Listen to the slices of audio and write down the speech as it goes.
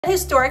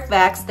Historic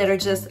facts that are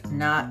just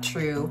not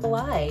true.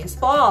 Lies.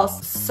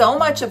 False. So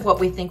much of what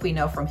we think we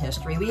know from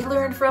history, we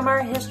learned from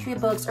our history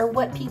books or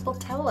what people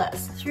tell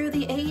us through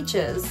the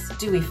ages.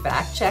 Do we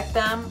fact check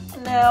them?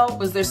 No.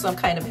 Was there some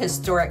kind of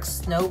historic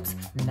Snopes?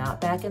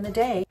 Not back in the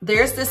day.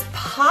 There's this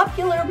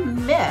popular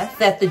myth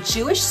that the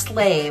Jewish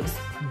slaves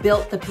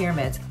built the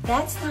pyramids.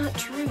 That's not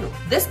true.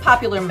 This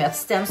popular myth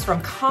stems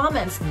from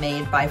comments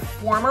made by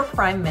former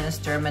Prime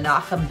Minister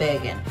Menachem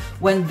Begin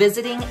when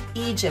visiting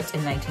Egypt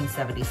in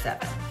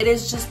 1977. It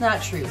is just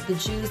not true. The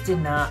Jews did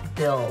not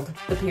build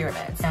the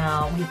pyramids.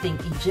 Now, we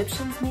think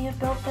Egyptians may have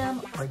built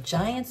them, or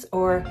giants,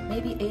 or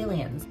maybe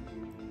aliens.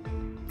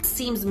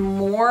 Seems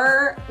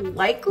more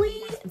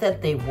likely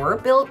that they were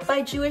built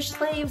by Jewish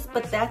slaves,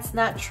 but that's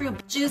not true.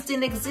 Jews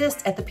didn't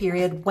exist at the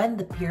period when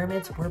the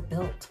pyramids were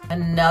built.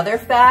 Another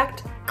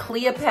fact,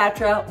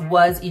 Cleopatra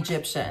was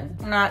Egyptian.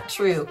 Not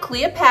true.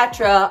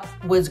 Cleopatra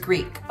was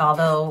Greek,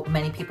 although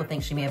many people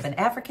think she may have been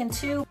African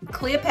too.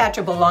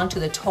 Cleopatra belonged to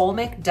the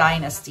Ptolemaic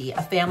dynasty,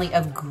 a family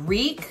of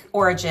Greek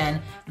origin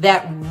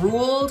that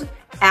ruled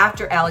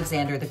after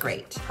Alexander the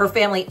Great. Her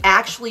family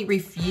actually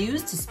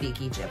refused to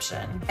speak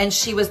Egyptian, and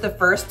she was the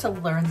first to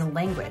learn the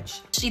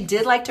language. She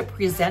did like to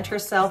present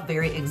herself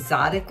very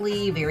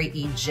exotically, very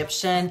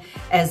Egyptian,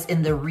 as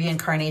in the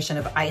reincarnation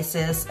of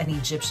Isis, an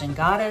Egyptian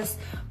goddess,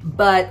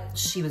 but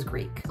she was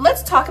Greek.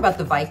 Let's talk about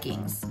the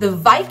Vikings. The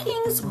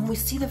Vikings, when we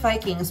see the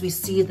Vikings, we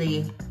see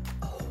the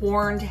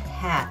horned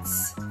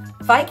hats.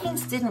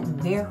 Vikings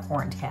didn't wear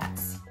horned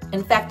hats.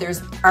 In fact,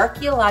 there's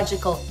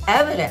archaeological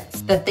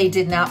evidence that they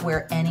did not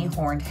wear any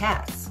horned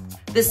hats.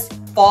 This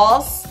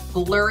false,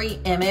 blurry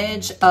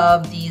image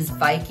of these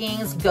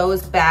Vikings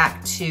goes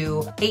back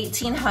to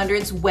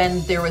 1800s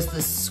when there was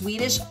this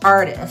Swedish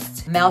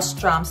artist,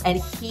 Malmström, and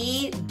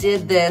he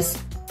did this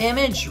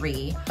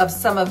imagery of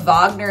some of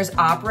Wagner's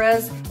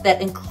operas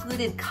that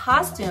included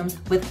costumes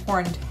with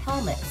horned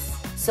helmets.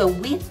 So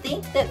we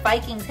think that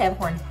Vikings have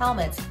horned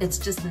helmets. It's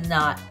just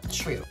not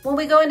true. When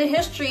we go into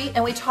history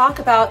and we talk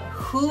about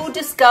who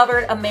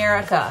discovered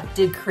America,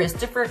 did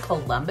Christopher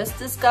Columbus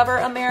discover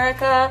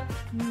America?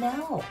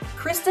 No.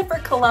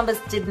 Christopher Columbus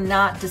did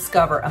not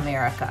discover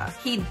America.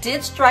 He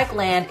did strike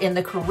land in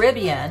the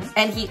Caribbean,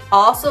 and he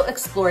also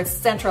explored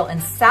Central and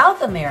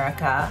South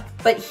America,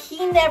 but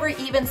he never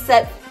even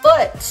set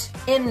foot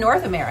in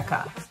North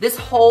America. This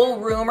whole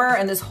rumor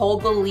and this whole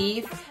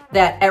belief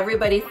that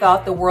everybody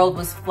thought the world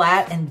was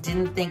flat and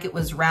didn't think it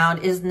was round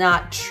is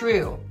not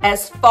true.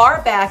 As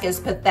far back as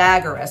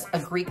Pythagoras, a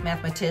Greek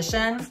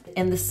mathematician,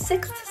 in the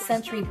 6th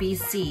century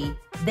BC,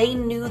 they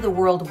knew the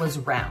world was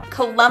round.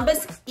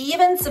 Columbus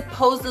even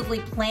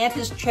supposedly planned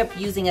his trip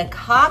using a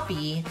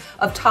copy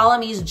of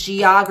Ptolemy's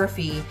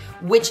geography,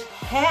 which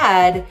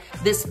had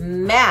this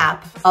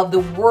map of the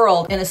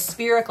world in a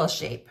spherical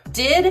shape.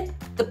 Did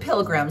the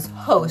Pilgrims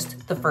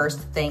host the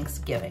first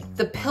Thanksgiving?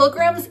 The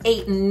Pilgrims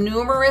ate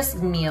numerous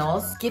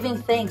meals, giving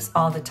thanks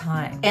all the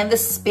time. And the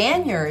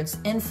Spaniards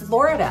in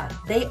Florida,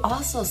 they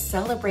also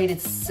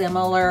celebrated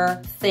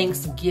similar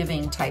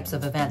Thanksgiving types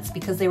of events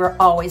because they were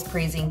always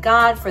praising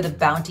God for the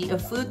bounty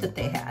of food that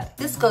they had.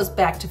 This goes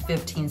back to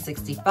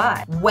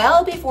 1565,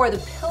 well before the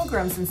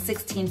Pilgrims in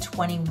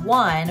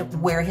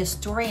 1621, where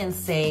historians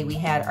say we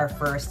had our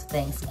first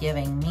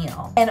Thanksgiving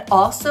meal. And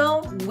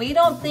also, we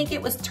don't think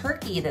it was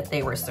turkey that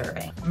they were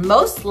serving.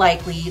 Most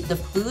likely, the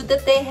food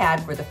that they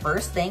had for the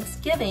first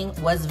Thanksgiving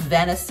was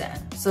venison.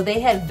 So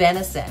they had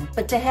venison,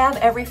 but to have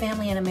every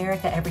family in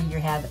America every year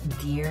have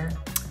deer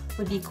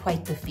would be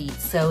quite the feat.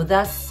 So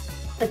thus,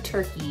 the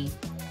turkey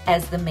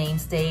as the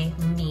mainstay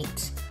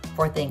meat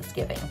for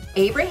Thanksgiving.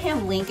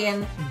 Abraham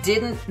Lincoln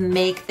didn't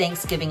make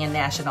Thanksgiving a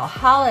national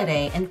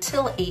holiday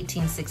until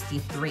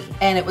 1863,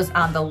 and it was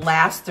on the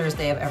last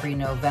Thursday of every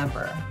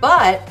November.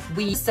 But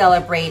we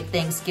celebrate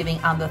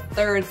Thanksgiving on the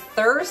third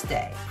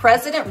Thursday.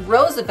 President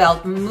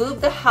Roosevelt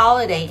moved the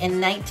holiday in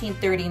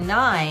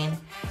 1939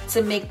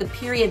 to make the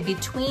period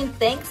between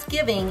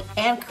Thanksgiving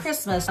and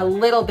Christmas a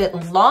little bit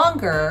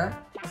longer,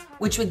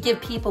 which would give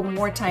people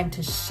more time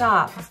to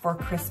shop for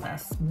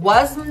Christmas.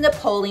 Was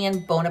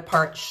Napoleon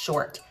Bonaparte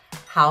short?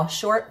 How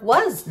short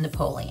was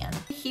Napoleon?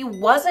 He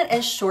wasn't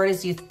as short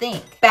as you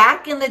think.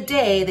 Back in the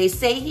day, they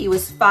say he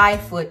was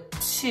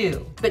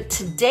 5'2", but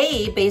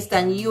today, based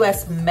on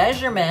US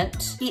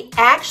measurement, he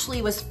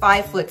actually was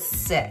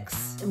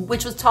 5'6",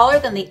 which was taller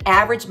than the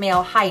average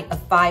male height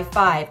of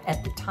 5'5"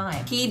 at the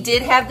time. He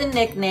did have the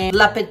nickname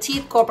Le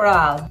Petit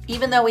Corporal.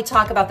 Even though we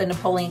talk about the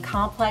Napoleon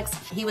complex,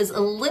 he was a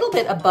little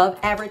bit above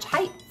average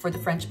height for the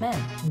French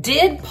men.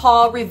 Did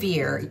Paul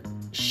Revere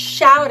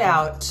shout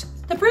out,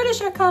 "The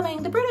British are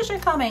coming, the British are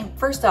coming"?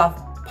 First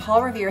off,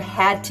 Paul Revere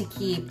had to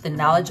keep the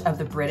knowledge of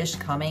the British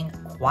coming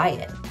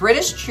quiet.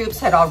 British troops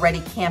had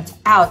already camped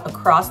out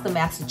across the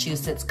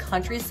Massachusetts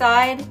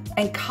countryside,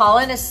 and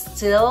colonists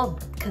still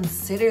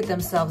considered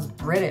themselves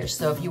British.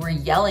 So if you were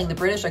yelling, the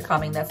British are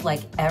coming, that's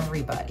like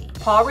everybody.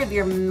 Paul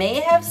Revere may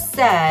have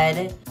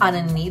said on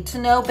a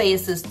need-to-know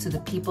basis to the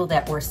people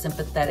that were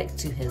sympathetic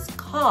to his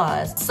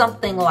cause,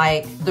 something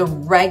like the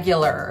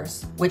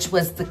regulars, which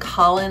was the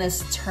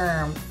colonist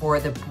term for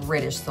the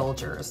British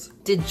soldiers.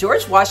 Did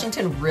George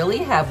Washington really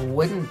have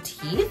wooden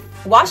teeth?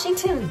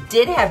 Washington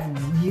did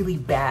have really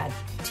bad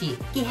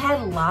teeth. He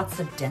had lots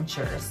of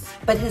dentures,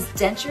 but his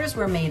dentures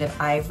were made of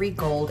ivory,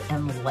 gold,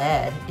 and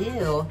lead.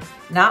 Ew,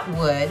 not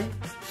wood.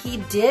 He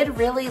did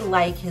really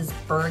like his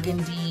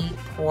Burgundy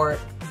port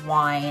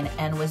wine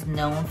and was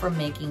known for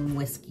making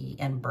whiskey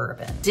and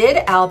bourbon. Did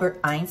Albert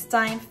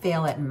Einstein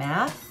fail at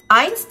math?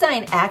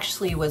 Einstein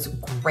actually was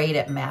great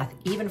at math,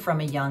 even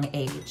from a young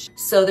age.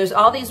 So there's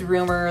all these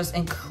rumors,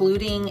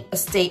 including a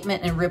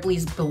statement in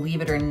Ripley's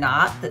Believe It or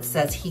Not that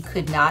says he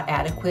could not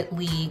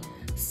adequately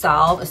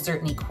solve a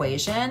certain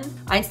equation.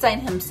 Einstein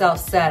himself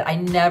said, "I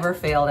never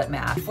failed at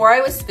math. Before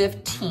I was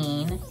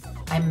 15,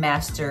 I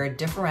mastered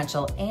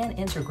differential and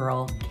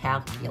integral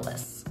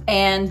calculus."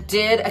 And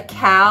did a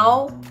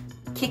cow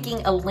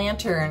kicking a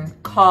lantern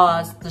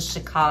caused the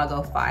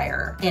Chicago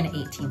fire in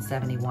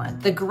 1871.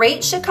 The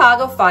Great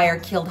Chicago Fire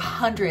killed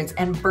hundreds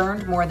and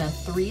burned more than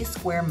 3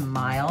 square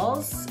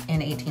miles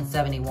in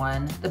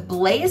 1871. The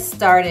blaze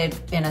started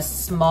in a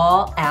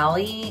small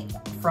alley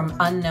from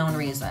unknown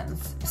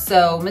reasons.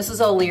 So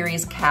Mrs.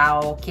 O'Leary's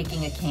cow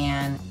kicking a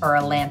can or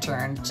a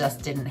lantern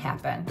just didn't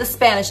happen. The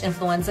Spanish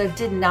influenza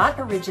did not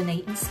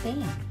originate in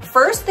Spain.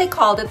 First, they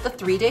called it the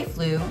 3-day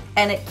flu,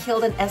 and it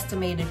killed an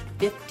estimated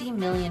 50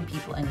 million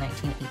people in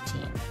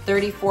 1918,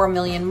 34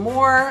 million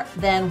more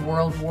than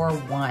World War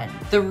I.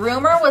 The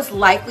rumor was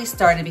likely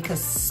started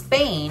because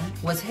Spain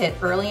was hit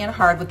early and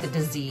hard with the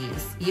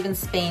disease. Even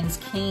Spain's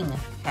king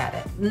had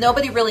it.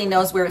 Nobody really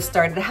knows where it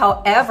started.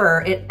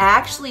 However, it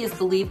actually is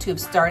believed to have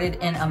started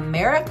in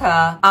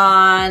America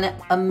on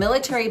a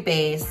military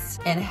base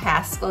in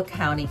Haskell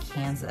County,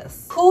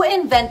 Kansas. Who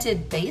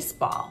invented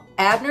baseball?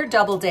 Abner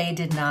Doubleday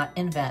did not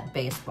invent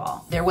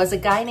baseball. There was a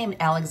guy named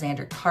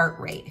Alexander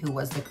Cartwright who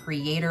was the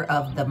creator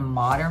of the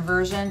modern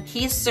version.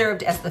 He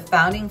served as the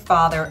founding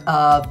father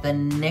of the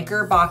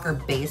Knickerbocker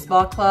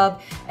Baseball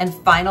Club and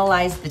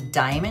finalized the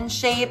diamond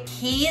shape.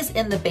 He's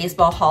in the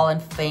Baseball Hall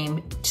of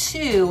Fame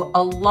too,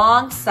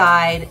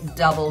 alongside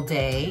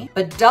Doubleday.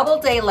 But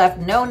Doubleday left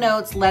no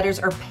notes, letters,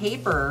 or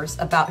papers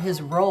about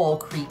his role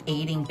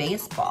creating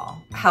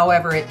baseball.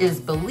 However, it is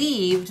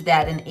believed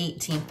that in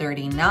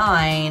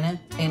 1839,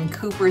 in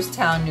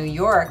Cooperstown, New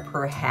York,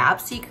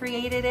 perhaps he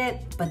created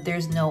it, but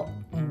there's no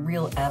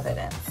real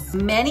evidence.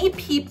 Many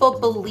people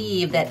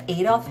believe that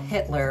Adolf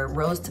Hitler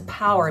rose to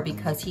power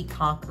because he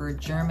conquered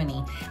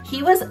Germany.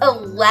 He was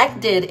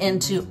elected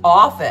into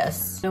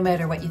office. No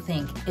matter what you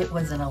think, it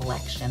was an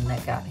election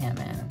that got him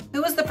in.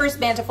 Who was the first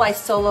man to fly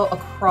solo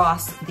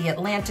across the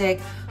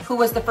Atlantic? Who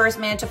was the first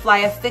man to fly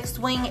a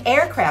fixed-wing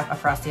aircraft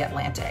across the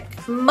Atlantic?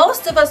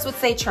 Most of us would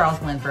say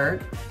Charles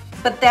Lindbergh,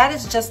 but that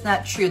is just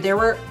not true. There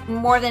were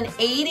more than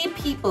 80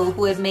 people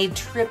who had made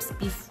trips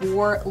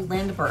before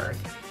Lindbergh.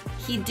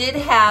 He did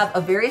have a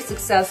very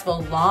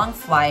successful long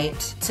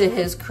flight to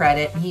his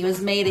credit. He was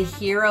made a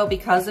hero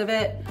because of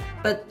it,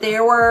 but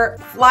there were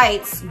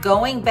flights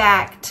going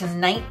back to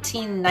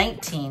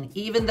 1919,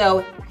 even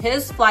though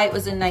his flight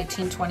was in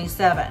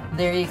 1927.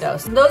 There you go.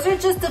 So those are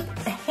just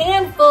a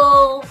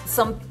handful,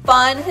 some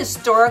fun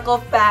historical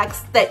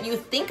facts that you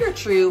think are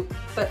true,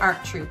 but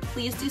aren't true.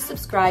 Please do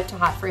subscribe to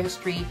Hot for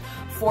History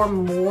for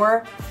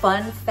more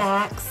fun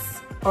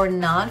facts or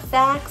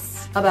non-facts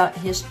about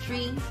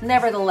history.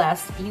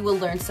 Nevertheless, you will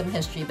learn some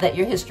history that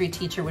your history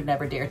teacher would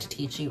never dare to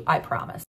teach you, I promise.